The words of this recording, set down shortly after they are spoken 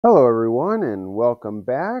Hello everyone and welcome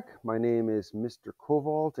back. My name is Mr.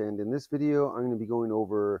 Cobalt, and in this video I'm going to be going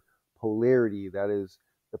over polarity, that is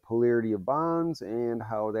the polarity of bonds and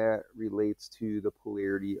how that relates to the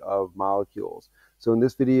polarity of molecules. So in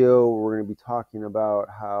this video we're going to be talking about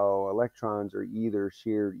how electrons are either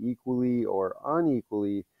shared equally or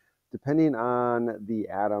unequally depending on the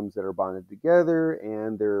atoms that are bonded together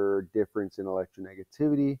and their difference in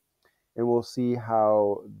electronegativity, and we'll see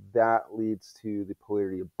how that leads to the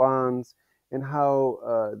polarity of bonds and how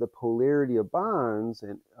the polarity of bonds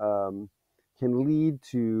can lead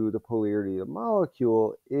to the polarity of the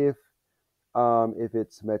molecule if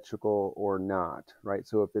it's symmetrical or not, right?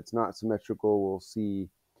 So if it's not symmetrical, we'll see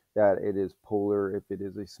that it is polar. If it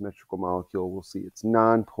is a symmetrical molecule, we'll see it's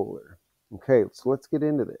nonpolar. Okay, so let's get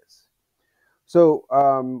into this. So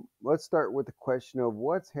let's start with the question of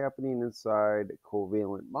what's happening inside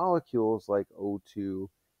covalent molecules like O2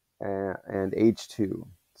 and H2.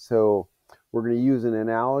 So we're going to use an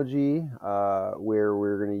analogy where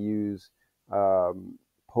we're going to use um,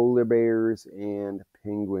 polar bears and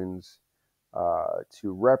penguins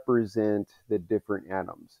to represent the different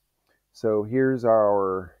atoms. So here's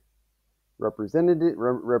our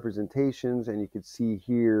representations, and you can see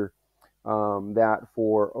here that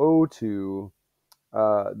for O2,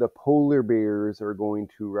 the polar bears are going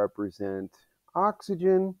to represent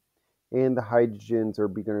oxygen, and the hydrogens are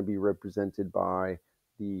going to be represented by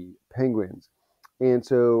the penguins. And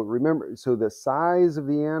so remember, so the size of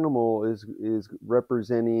the animal is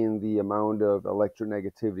representing the amount of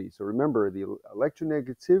electronegativity. So remember, the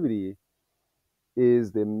electronegativity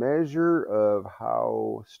is the measure of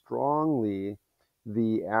how strongly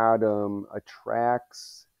the atom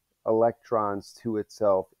attracts electrons to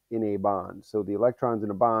itself in a bond. So the electrons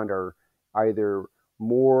in a bond are either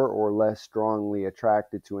more or less strongly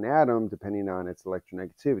attracted to an atom depending on its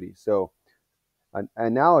electronegativity. So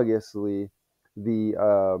analogously, the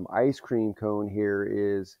ice cream cone here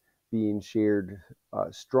is being shared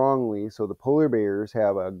strongly. So the polar bears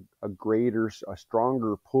have a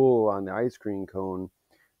stronger pull on the ice cream cone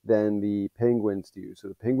than the penguins do. So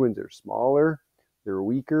the penguins are smaller, they're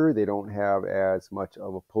weaker, they don't have as much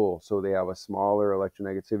of a pull. So they have a smaller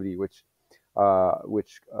electronegativity, which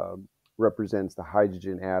represents the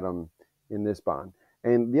hydrogen atom in this bond.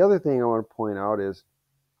 And the other thing I want to point out is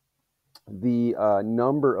the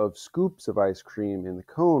number of scoops of ice cream in the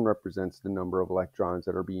cone represents the number of electrons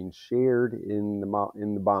that are being shared in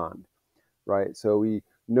the bond, right? So we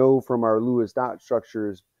know from our Lewis dot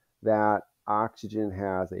structures that oxygen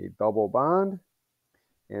has a double bond,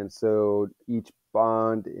 and so each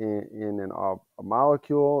bond a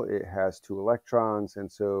molecule, it has two electrons,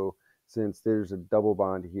 and so since there's a double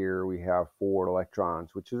bond here, we have 4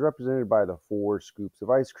 electrons, which is represented by the 4 scoops of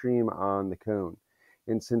ice cream on the cone.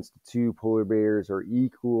 And since the two polar bears are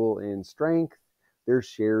equal in strength, they're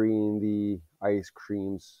sharing the ice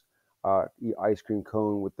cream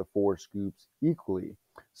cone with the 4 scoops equally.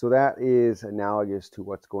 So that is analogous to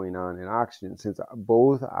what's going on in oxygen. Since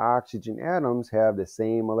both oxygen atoms have the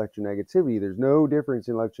same electronegativity, there's no difference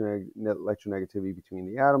in electronegativity between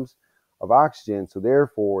the atoms of oxygen. So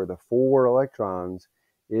therefore, the 4 electrons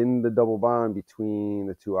in the double bond between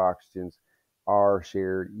the two oxygens are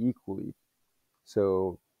shared equally.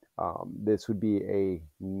 So this would be a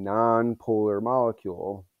non-polar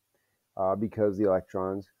molecule because the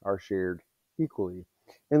electrons are shared equally.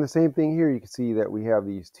 And the same thing here, you can see that we have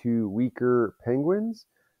these two weaker penguins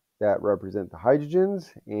that represent the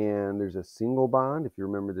hydrogens, and there's a single bond. If you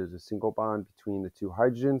remember, there's a single bond between the two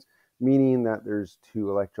hydrogens, meaning that there's 2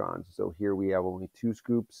 electrons. So here we have only 2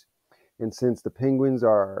 scoops. And since the penguins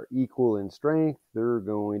are equal in strength, they're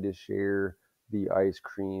going to share the ice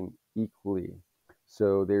cream equally.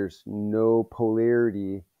 So there's no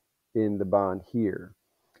polarity in the bond here.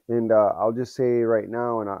 And I'll just say right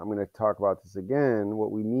now, and I'm going to talk about this again,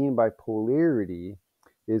 what we mean by polarity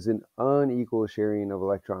is an unequal sharing of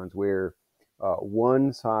electrons where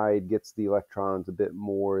one side gets the electrons a bit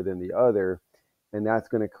more than the other, and that's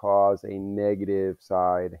going to cause a negative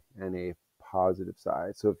side and a positive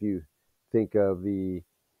side. So if you think of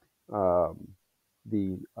um,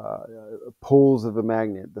 the poles of a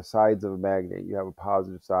magnet, the sides of a magnet, you have a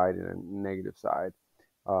positive side and a negative side.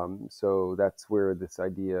 So that's where this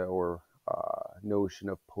idea or notion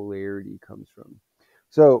of polarity comes from.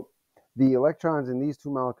 So the electrons in these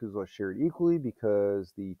two molecules are shared equally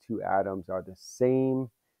because the two atoms are the same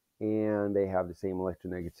and they have the same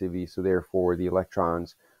electronegativity. So therefore, the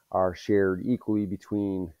electrons are shared equally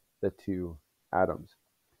between the two atoms.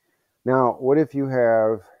 Now, what if you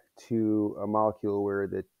have a molecule where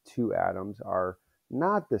the two atoms are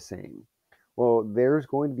not the same? Well, there's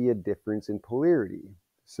going to be a difference in polarity.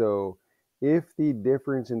 So if the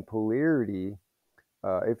difference in polarity,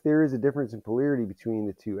 if there is a difference in polarity between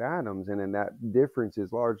the two atoms, and then that difference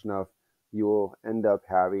is large enough, you'll end up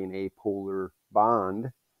having a polar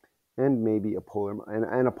bond and maybe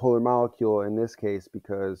and a polar molecule in this case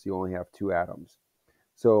because you only have two atoms.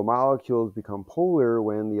 So molecules become polar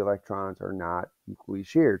when the electrons are not equally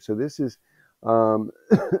shared. So this is um,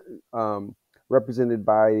 represented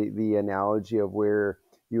by the analogy of where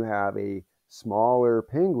you have a smaller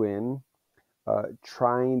penguin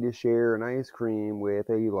trying to share an ice cream with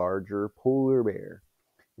a larger polar bear.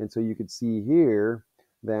 And so you could see here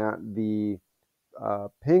that the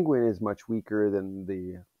penguin is much weaker than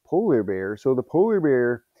the polar bear. So the polar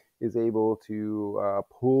bear is able to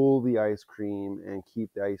pull the ice cream and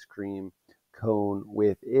keep the ice cream cone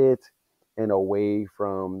with it and away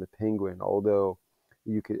from the penguin. Although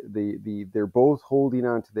they're both holding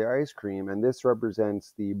on to the ice cream, and this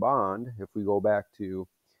represents the bond. If we go back to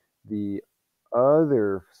the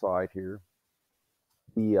other slide here,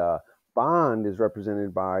 the bond is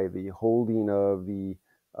represented by the holding of the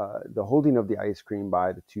ice cream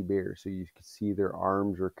by the two bears. So you can see their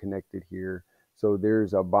arms are connected here. So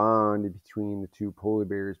there's a bond between the two polar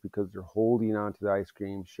bears because they're holding onto the ice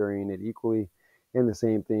cream, sharing it equally. And the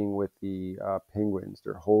same thing with the penguins.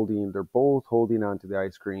 They're both holding onto the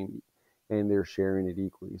ice cream, and they're sharing it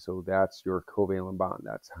equally. So that's your covalent bond.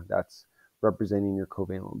 That's representing your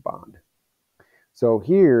covalent bond. So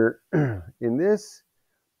here in this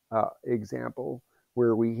example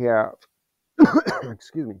where we have,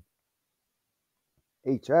 excuse me,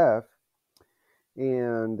 HF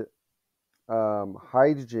and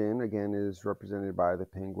hydrogen, again, is represented by the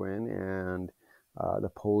penguin, and the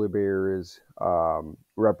polar bear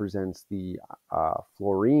represents the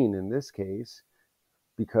fluorine in this case,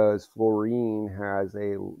 because fluorine has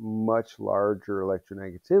a much larger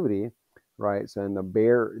electronegativity, right? So, and the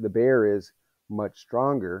bear is much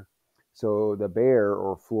stronger. So the bear,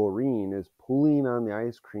 or fluorine, is pulling on the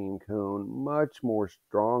ice cream cone much more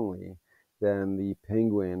strongly than the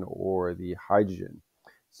penguin or the hydrogen.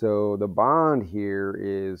 So the bond here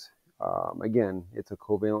is, again, it's a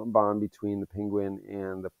covalent bond between the penguin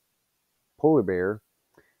and the polar bear.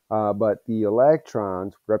 But the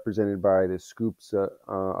electrons, represented by the scoops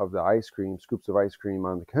of ice cream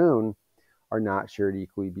on the cone, are not shared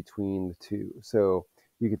equally between the two. So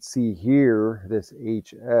you could see here this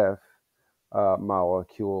HF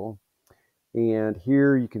molecule, and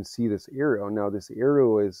here you can see this arrow. Now this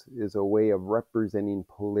arrow is a way of representing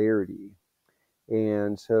polarity.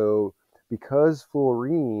 And so because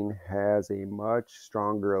fluorine has a much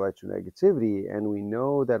stronger electronegativity, and we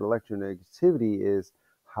know that electronegativity is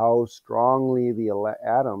how strongly the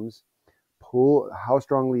atom pulls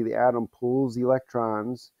the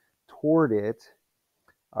electrons toward it,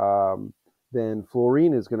 then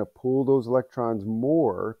fluorine is going to pull those electrons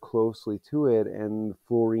more closely to it, and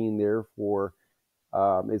fluorine therefore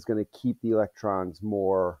is going to keep the electrons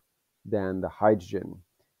more than the hydrogen.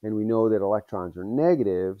 And we know that electrons are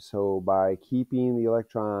negative, so by keeping the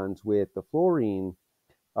electrons with the fluorine,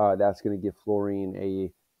 that's going to give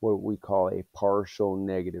fluorine what we call a partial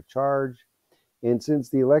negative charge. And since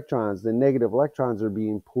the negative electrons are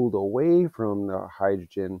being pulled away from the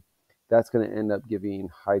hydrogen, that's going to end up giving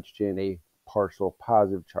hydrogen a partial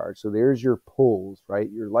positive charge. So there's your poles, right?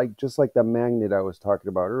 You're just like the magnet I was talking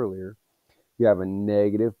about earlier. You have a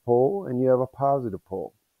negative pole and you have a positive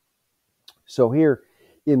pole. So here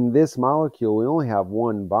in this molecule, we only have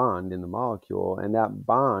one bond in the molecule, and that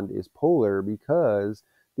bond is polar because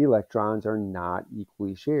the electrons are not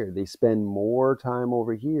equally shared. They spend more time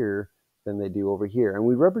over here than they do over here. And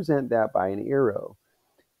we represent that by an arrow.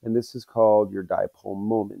 And this is called your dipole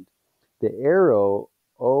moment. The arrow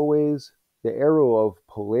of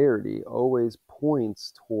polarity always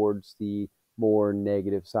points towards the more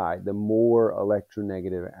negative side, the more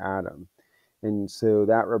electronegative atom. And so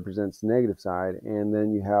that represents the negative side. And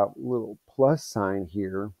then you have a little plus sign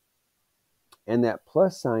here. And that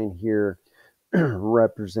plus sign here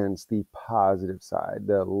represents the positive side,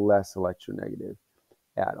 the less electronegative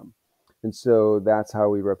atom. And so that's how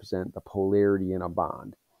we represent the polarity in a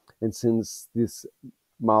bond. And since this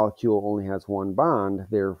molecule only has one bond,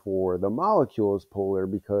 therefore the molecule is polar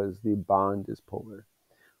because the bond is polar.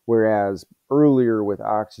 Whereas earlier with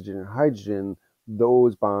oxygen and hydrogen,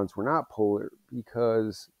 those bonds were not polar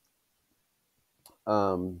because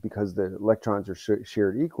the electrons are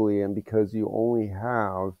shared equally, and because you only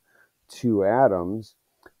have two atoms,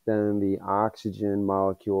 then the oxygen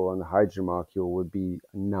molecule and the hydrogen molecule would be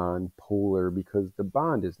non-polar because the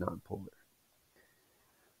bond is non-polar.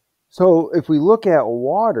 So if we look at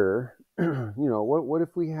water, what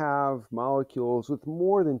if we have molecules with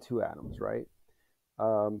more than two atoms, right?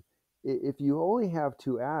 Um, if you only have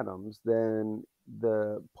two atoms, then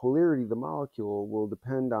the polarity of the molecule will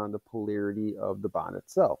depend on the polarity of the bond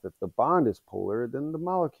itself. If the bond is polar, then the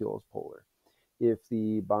molecule is polar. If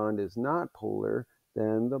the bond is not polar,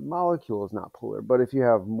 then the molecule is not polar. But if you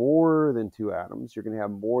have more than two atoms, you're going to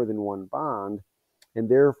have more than one bond, and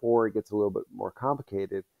therefore it gets a little bit more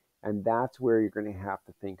complicated. And that's where you're going to have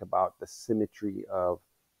to think about the symmetry of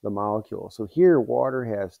the molecule. So here, water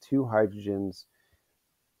has two hydrogens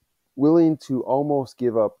willing to almost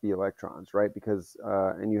give up the electrons, right? Because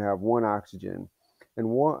and you have one oxygen, and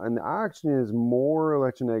the oxygen is more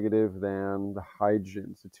electronegative than the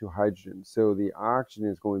hydrogens, the two hydrogens. So the oxygen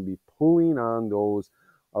is going to be pulling on those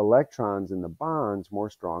electrons in the bonds more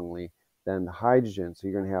strongly than the hydrogen. So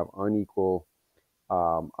you're going to have unequal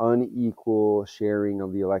sharing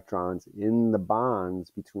of the electrons in the bonds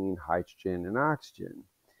between hydrogen and oxygen.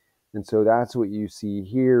 And so that's what you see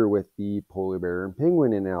here with the polar bear and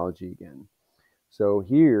penguin analogy again. So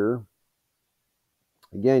here,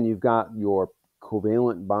 again, you've got your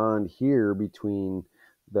covalent bond here between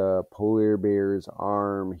the polar bear's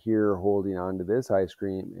arm here holding onto this ice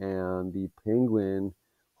cream and the penguin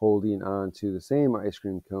holding onto the same ice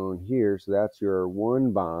cream cone here. So that's your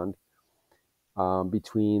one bond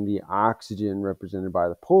between the oxygen represented by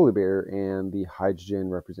the polar bear and the hydrogen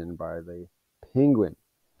represented by the penguin.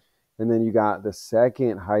 And then you got the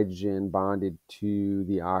second hydrogen bonded to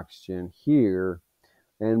the oxygen here.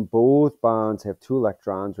 And both bonds have two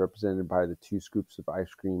electrons represented by the two scoops of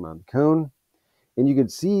ice cream on the cone. And you can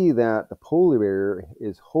see that the polar bear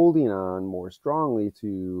is holding on more strongly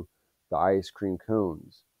to the ice cream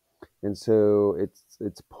cones. And so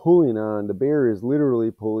it's pulling on, the bear is literally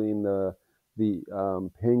pulling the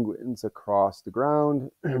penguins across the ground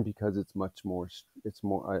because it's much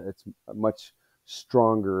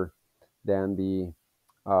stronger than the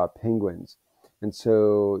penguins. And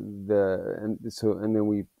so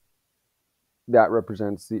that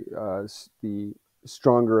represents the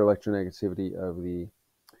stronger electronegativity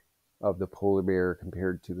of the polar bear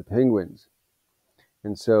compared to the penguins.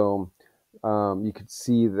 And so you could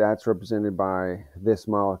see that's represented by this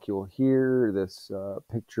molecule here, this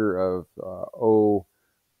picture of O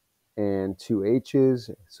and two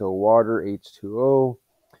H's, so water, H2O.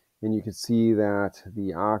 And you can see that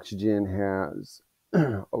the oxygen has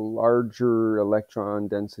a larger electron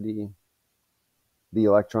density. The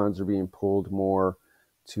electrons are being pulled more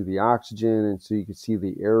to the oxygen, and so you can see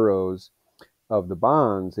the arrows of the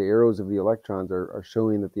bonds, the arrows of the electrons are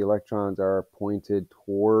showing that the electrons are pointed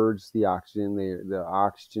towards the oxygen. The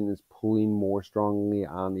oxygen is pulling more strongly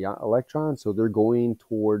on the electrons, so they're going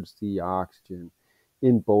towards the oxygen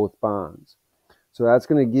in both bonds. So that's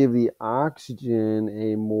going to give the oxygen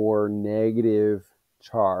a more negative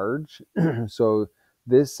charge. So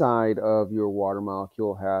this side of your water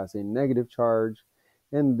molecule has a negative charge,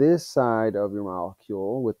 and this side of your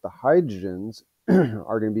molecule with the hydrogens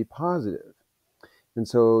are going to be positive. And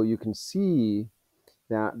so you can see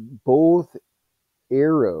that both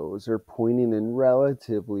arrows are pointing in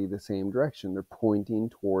relatively the same direction. They're pointing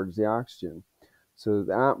towards the oxygen. So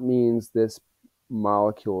that means this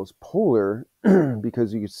molecule is polar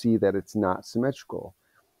because you can see that it's not symmetrical.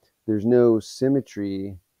 There's no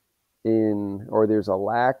symmetry or there's a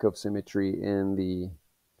lack of symmetry in the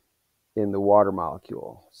water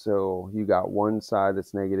molecule. So you got one side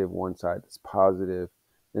that's negative, one side that's positive,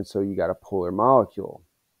 and so you got a polar molecule.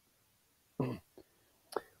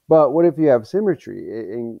 But what if you have symmetry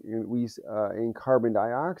in carbon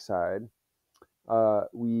dioxide?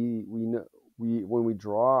 When we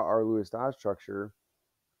draw our Lewis dot structure,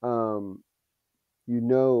 you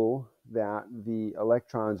know that the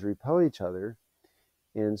electrons repel each other,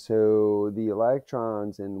 and so the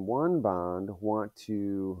electrons in one bond want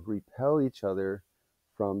to repel each other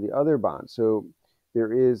from the other bond. So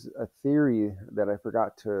there is a theory that I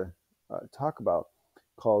forgot to talk about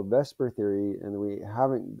called Vesper theory, and we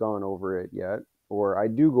haven't gone over it yet, or I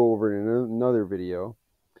do go over it in another video.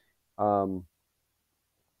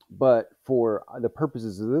 But for the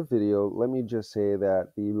purposes of this video, let me just say that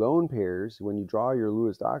the lone pairs, when you draw your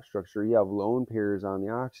Lewis dot structure, you have lone pairs on the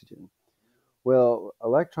oxygen. Well,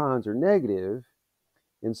 electrons are negative,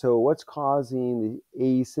 and so what's causing the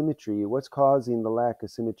asymmetry? What's causing the lack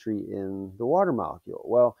of symmetry in the water molecule?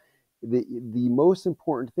 Well, the most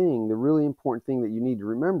important thing, the really important thing that you need to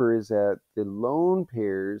remember is that the lone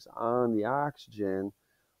pairs on the oxygen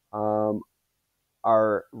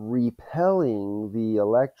are repelling the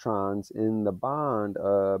electrons in the bond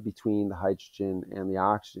between the hydrogen and the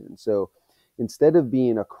oxygen. So instead of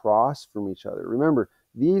being across from each other, remember,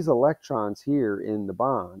 these electrons here in the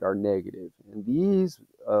bond are negative, and these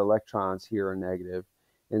electrons here are negative.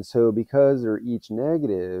 And so because they're each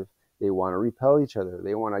negative, they want to repel each other.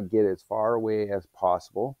 They want to get as far away as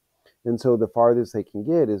possible. And so the farthest they can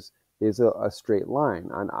get is a straight line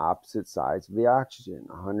on opposite sides of the oxygen,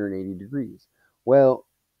 180 degrees. Well,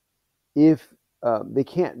 if they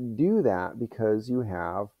can't do that because you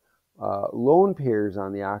have lone pairs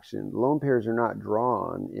on the oxygen. Lone pairs are not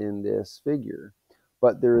drawn in this figure,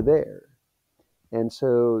 but they're there. And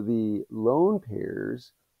so the lone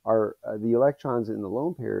pairs are, the electrons in the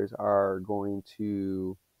lone pairs are going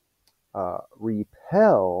to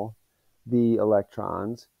repel the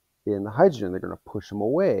electrons in the hydrogen. They're going to push them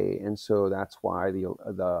away. And so that's why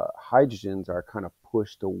the hydrogens are kind of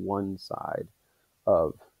pushed to one side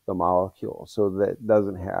of the molecule. So that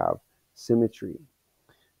doesn't have symmetry.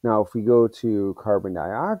 Now, if we go to carbon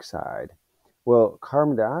dioxide, well,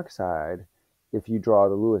 carbon dioxide, if you draw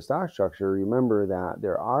the Lewis dot structure, remember that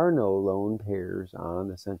there are no lone pairs on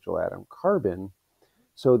the central atom carbon.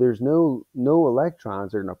 So there's no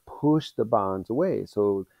electrons that are going to push the bonds away.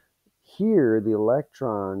 So here, the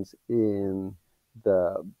electrons in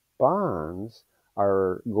the bonds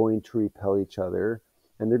are going to repel each other,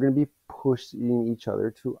 and they're going to be pushing each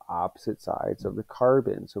other to opposite sides of the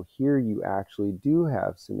carbon. So here you actually do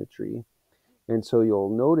have symmetry. And so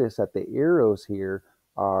you'll notice that the arrows here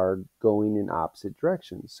are going in opposite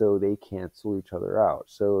directions, so they cancel each other out.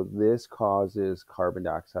 So this causes carbon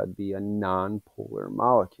dioxide to be a nonpolar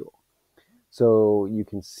molecule. So you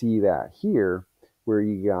can see that here, where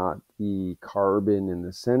you got the carbon in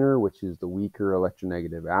the center, which is the weaker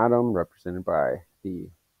electronegative atom represented by the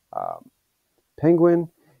penguin,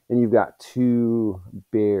 and you've got two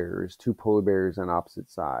polar bears on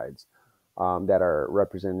opposite sides that are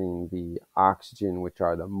representing the oxygen, which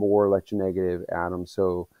are the more electronegative atoms.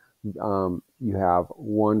 So you have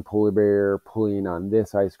one polar bear pulling on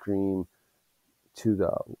this ice cream to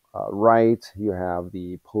the right. You have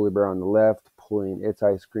the polar bear on the left pulling its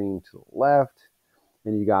ice cream to the left,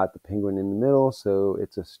 and you got the penguin in the middle, so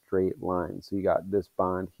it's a straight line. So you got this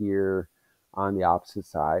bond here on the opposite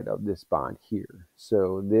side of this bond here.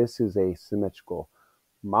 So this is a symmetrical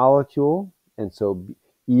molecule, and so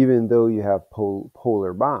even though you have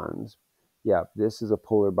polar bonds, yeah, this is a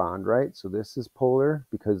polar bond, right? So this is polar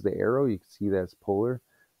because the arrow, you can see that's polar.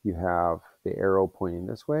 You have the arrow pointing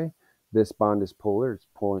this way. This bond is polar, it's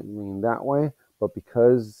pointing that way. But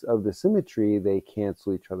because of the symmetry, they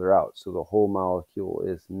cancel each other out. So the whole molecule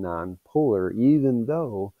is non-polar, even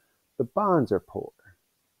though the bonds are polar.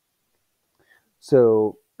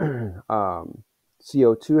 So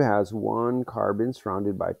CO2 has one carbon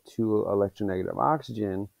surrounded by two electronegative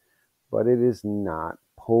oxygen, but it is not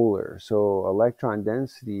polar. So electron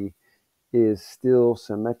density is still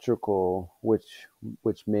symmetrical, which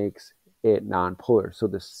makes it nonpolar. So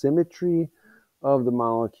the symmetry of the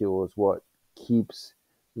molecule is what keeps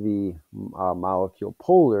the molecule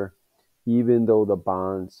polar, even though the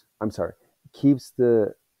bonds, keeps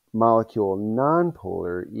the molecule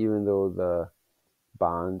nonpolar, even though the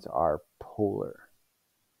bonds are polar.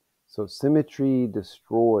 So symmetry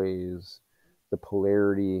destroys the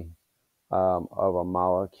polarity of a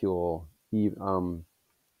molecule, even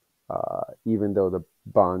though the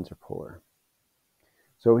bonds are polar.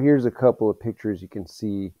 So here's a couple of pictures you can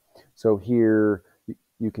see. So here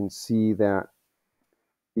you can see that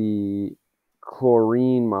the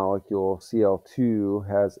chlorine molecule,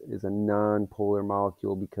 Cl2, is a non-polar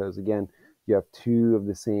molecule because, again, you have two of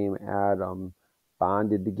the same atom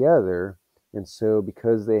bonded together. And so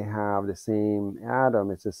because they have the same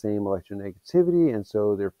atom, it's the same electronegativity, and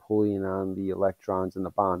so they're pulling on the electrons in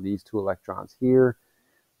the bond. These two electrons here,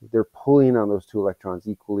 they're pulling on those two electrons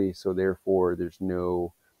equally, so therefore there's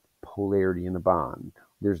no polarity in the bond.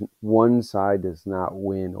 There's one side does not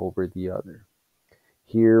win over the other.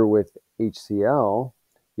 Here with HCl,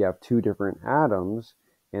 you have two different atoms,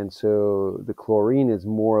 and so the chlorine is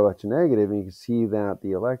more electronegative, and you can see that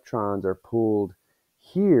the electrons are pulled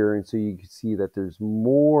here, and so you can see that there's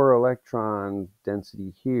more electron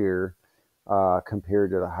density here compared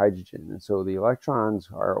to the hydrogen. And so the electrons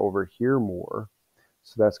are over here more,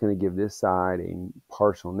 so that's going to give this side a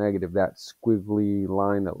partial negative. That squiggly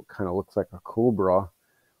line that kind of looks like a cobra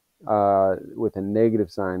with a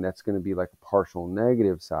negative sign, that's going to be like a partial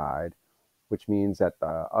negative side, which means that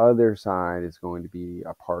the other side is going to be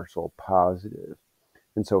a partial positive.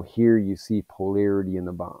 And so here you see polarity in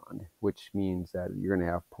the bond, which means that you're going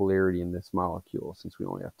to have polarity in this molecule since we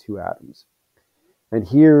only have two atoms. And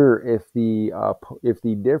here, if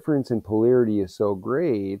the difference in polarity is so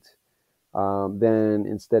great, then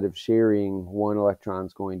instead of sharing, one electron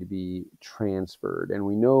is going to be transferred. And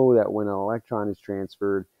we know that when an electron is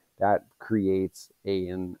transferred, that creates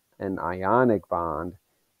an ionic bond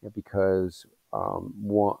because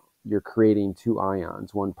you're creating two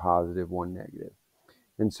ions, one positive, one negative.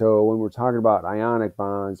 And so when we're talking about ionic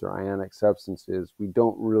bonds or ionic substances, we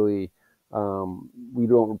don't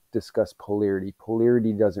discuss polarity.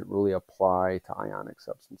 Polarity doesn't really apply to ionic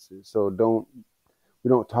substances. So we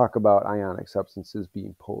don't talk about ionic substances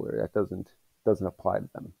being polar. That doesn't apply to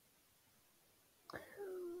them.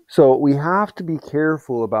 So we have to be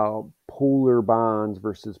careful about polar bonds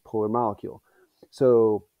versus polar molecule.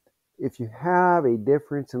 So if you have a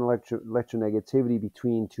difference in electronegativity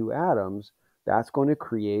between two atoms, that's going to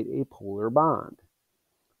create a polar bond,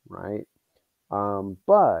 right?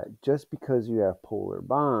 But just because you have polar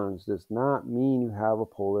bonds does not mean you have a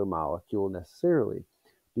polar molecule necessarily,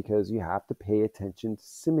 because you have to pay attention to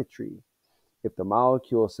symmetry. If the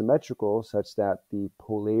molecule is symmetrical such that the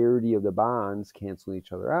polarity of the bonds cancel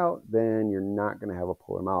each other out, then you're not going to have a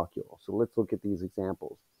polar molecule. So let's look at these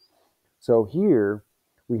examples. So here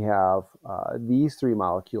we have these three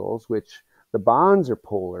molecules, which the bonds are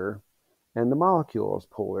polar and the molecule is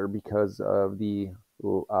polar because of the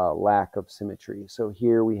lack of symmetry. So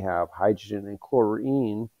here we have hydrogen and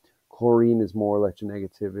chlorine. Chlorine is more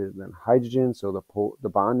electronegative than hydrogen, so the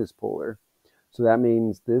bond is polar. So that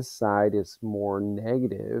means this side is more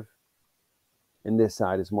negative and this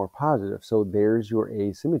side is more positive. So there's your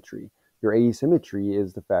asymmetry. Your asymmetry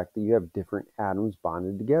is the fact that you have different atoms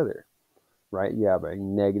bonded together, right? You have a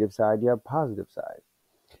negative side, you have a positive side.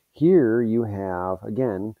 Here you have,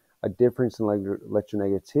 again, a difference in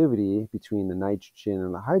electronegativity between the nitrogen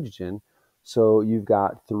and the hydrogen. So you've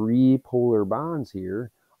got three polar bonds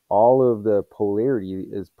here. All of the polarity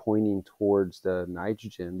is pointing towards the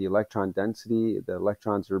nitrogen. The electron density, the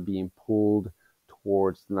electrons are being pulled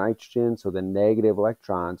towards the nitrogen. So the negative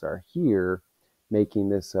electrons are here, making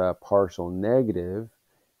this a partial negative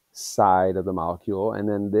side of the molecule. And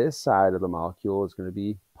then this side of the molecule is going to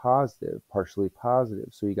be positive, partially positive.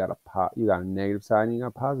 So you got a negative side and you got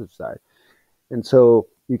a positive side. And so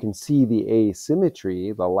you can see the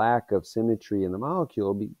asymmetry, the lack of symmetry in the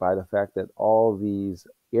molecule by the fact that all these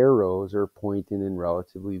arrows are pointing in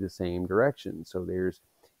relatively the same direction. So there's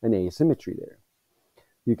an asymmetry there.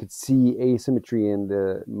 You could see asymmetry in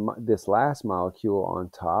this last molecule on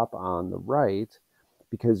top on the right,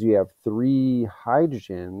 because you have three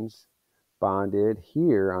hydrogens bonded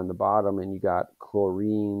here on the bottom and you got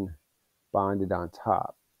chlorine bonded on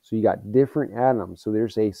top. So you got different atoms. So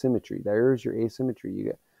there's asymmetry. There's your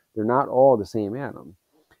asymmetry. They're not all the same atom.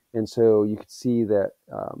 And so you could see that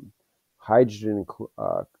hydrogen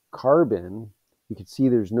and carbon, you could see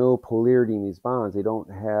there's no polarity in these bonds. They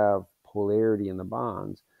don't have polarity in the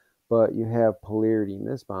bonds, but you have polarity in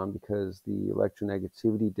this bond because the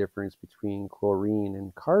electronegativity difference between chlorine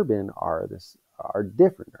and carbon are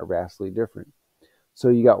vastly different. So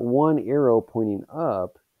you got one arrow pointing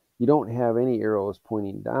up, you don't have any arrows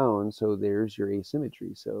pointing down, so there's your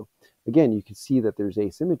asymmetry. So again, you can see that there's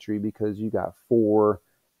asymmetry because you got four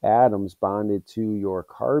atoms bonded to your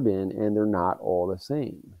carbon and they're not all the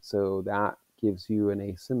same. So that gives you an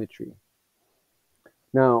asymmetry.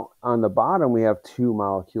 Now, on the bottom, we have two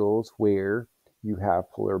molecules where you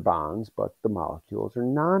have polar bonds, but the molecules are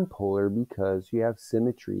nonpolar because you have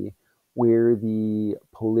symmetry where the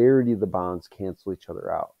polarity of the bonds cancel each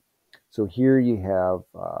other out. So here you have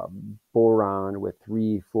boron with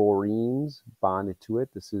three fluorines bonded to it.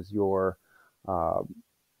 This is your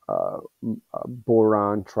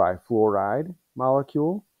boron trifluoride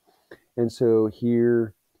molecule. And so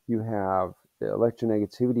here you have the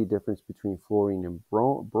electronegativity difference between fluorine and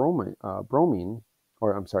boron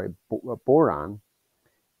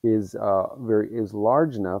is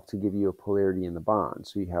large enough to give you a polarity in the bond.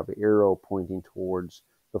 So you have an arrow pointing towards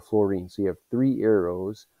the fluorine. So you have three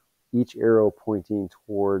arrows, each arrow pointing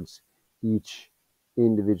towards each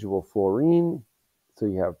individual fluorine. So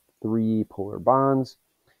you have three polar bonds.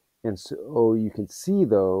 And so you can see,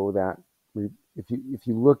 though, that if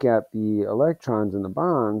you look at the electrons in the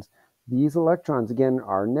bonds, these electrons, again,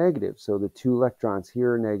 are negative. So the two electrons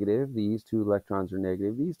here are negative. These two electrons are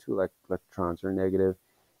negative. These two electrons are negative.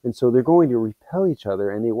 And so they're going to repel each other,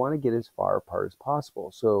 and they want to get as far apart as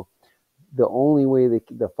possible. So the only way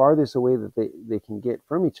the farthest away that they can get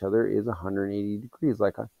from each other is 180 degrees,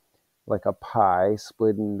 like a pie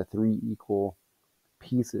split into three equal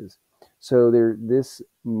pieces. So this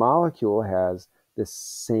molecule has the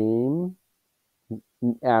same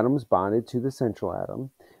atoms bonded to the central atom.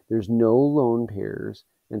 There's no lone pairs,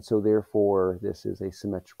 and so therefore this is a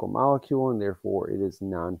symmetrical molecule, and therefore it is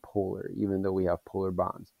nonpolar, even though we have polar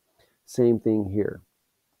bonds. Same thing here.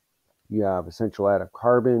 You have essential atom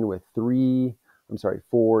carbon with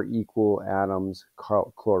four equal atoms,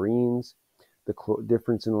 chlorines. The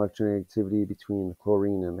difference in electronegativity between the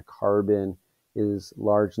chlorine and the carbon is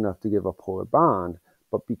large enough to give a polar bond,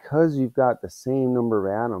 but because you've got the same number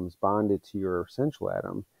of atoms bonded to your essential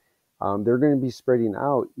atom, they're going to be spreading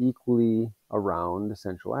out equally around the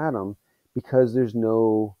central atom because there's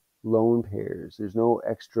no lone pairs. There's no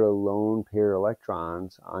extra lone pair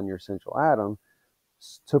electrons on your central atom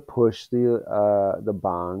to push the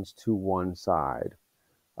bonds to one side.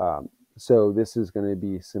 So this is going to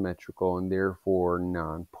be symmetrical and therefore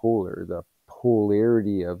nonpolar. The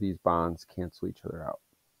polarity of these bonds cancel each other out.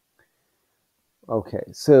 Okay,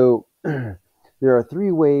 so there are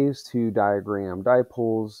three ways to diagram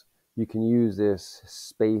dipoles. You can use this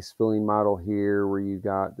space filling model here where you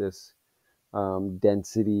got this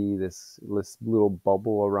density, this little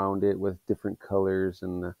bubble around it with different colors,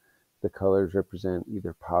 and the colors represent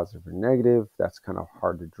either positive or negative. That's kind of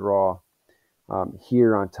hard to draw.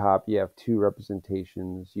 Here on top, you have two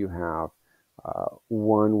representations. You have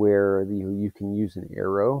one where you can use an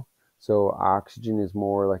arrow. So oxygen is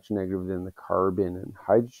more electronegative than the carbon and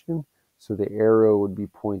hydrogen. So the arrow would be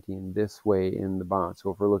pointing this way in the bond.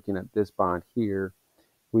 So if we're looking at this bond here,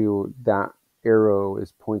 that arrow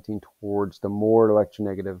is pointing towards the more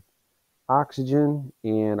electronegative oxygen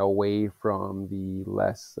and away from the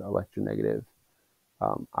less electronegative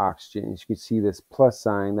oxygen. As you can see this plus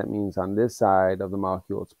sign, that means on this side of the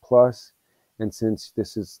molecule it's plus, and since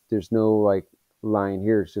there's no like line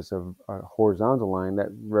here, it's just a horizontal line that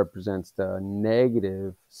represents the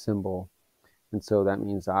negative symbol, and so that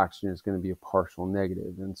means the oxygen is going to be a partial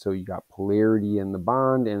negative, and so you got polarity in the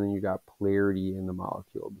bond and then you got polarity in the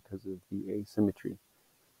molecule because of the asymmetry.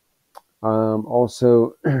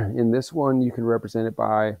 Also in this one you can represent it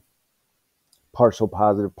by partial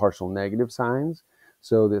positive, partial negative signs.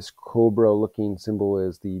 So this cobra looking symbol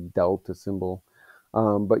is the delta symbol,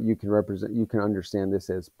 but you can understand this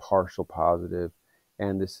as partial positive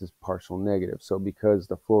and this is partial negative. So because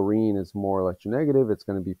the fluorine is more electronegative, it's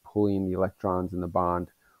going to be pulling the electrons in the bond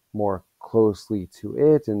more closely to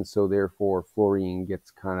it, and so therefore fluorine gets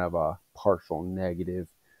kind of a partial negative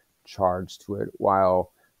charge to it,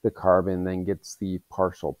 while the carbon then gets the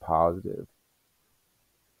partial positive.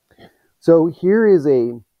 So here is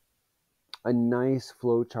a nice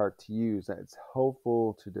flow chart to use that's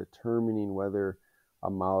helpful to determining whether a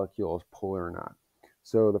molecule is polar or not.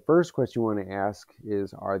 So the first question you want to ask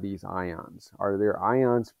is, are these ions? Are there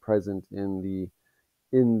ions present in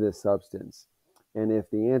the substance? And if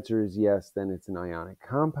the answer is yes, then it's an ionic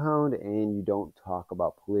compound and you don't talk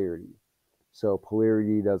about polarity. So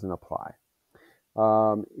polarity doesn't apply.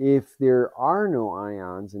 If there are no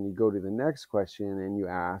ions, and you go to the next question and you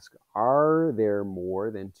ask, are there more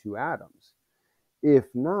than two atoms? If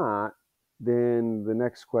not, then the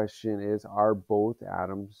next question is, are both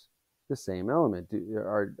atoms the same element?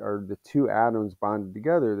 Are the two atoms bonded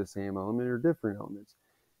together the same element or different elements?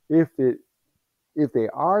 If they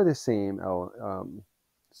are the same,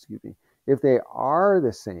 if they are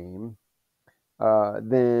the same,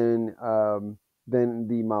 then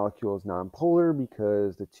the molecule is nonpolar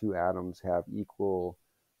because the two atoms have equal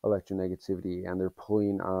electronegativity and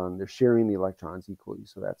they're sharing the electrons equally,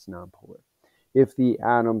 so that's nonpolar. If the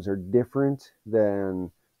atoms are different,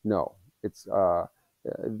 then no,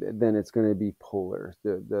 then it's going to be polar.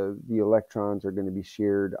 The electrons are going to be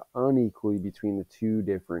shared unequally between the two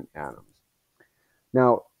different atoms.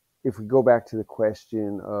 Now, if we go back to the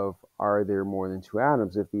question of, are there more than two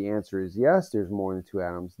atoms? If the answer is yes, there's more than two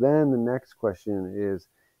atoms, then the next question is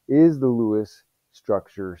the Lewis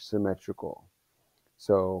structure symmetrical?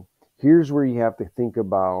 So here's where you have to think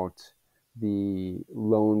about the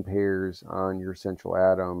lone pairs on your central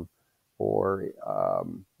atom or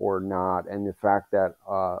not, and the fact that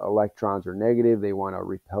electrons are negative, they want to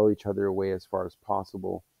repel each other away as far as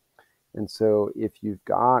possible. And so if you've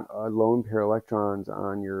got a lone pair electrons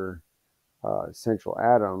on your central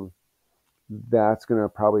atom, that's going to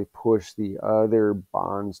probably push the other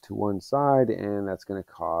bonds to one side, and that's going to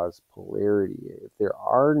cause polarity. If there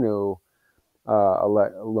are no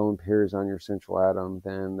lone pairs on your central atom,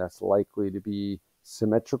 then that's likely to be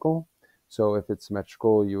symmetrical. So if it's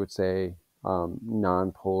symmetrical, you would say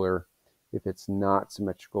nonpolar. If it's not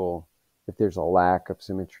symmetrical, if there's a lack of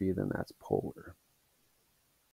symmetry, then that's polar.